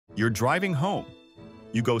You're driving home.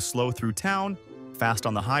 You go slow through town, fast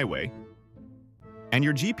on the highway, and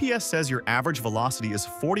your GPS says your average velocity is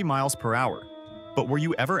 40 miles per hour. But were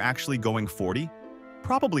you ever actually going 40?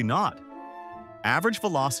 Probably not. Average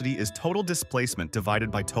velocity is total displacement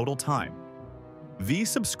divided by total time. V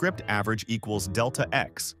subscript average equals delta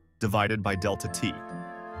x divided by delta t.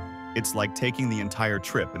 It's like taking the entire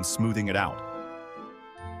trip and smoothing it out.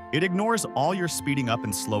 It ignores all your speeding up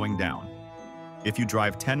and slowing down. If you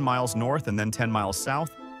drive 10 miles north and then 10 miles south,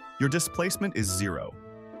 your displacement is 0.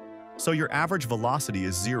 So your average velocity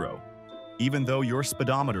is 0, even though your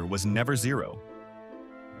speedometer was never 0.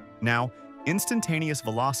 Now, instantaneous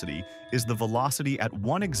velocity is the velocity at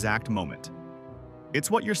one exact moment. It's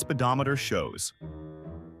what your speedometer shows,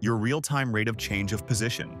 your real-time rate of change of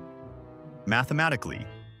position. Mathematically,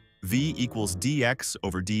 v equals dx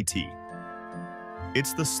over dt.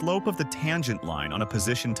 It's the slope of the tangent line on a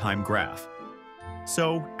position-time graph.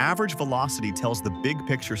 So, average velocity tells the big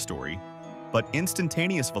picture story, but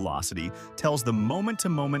instantaneous velocity tells the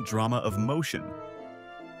moment-to-moment drama of motion.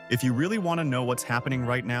 If you really want to know what's happening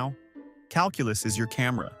right now, calculus is your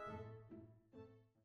camera.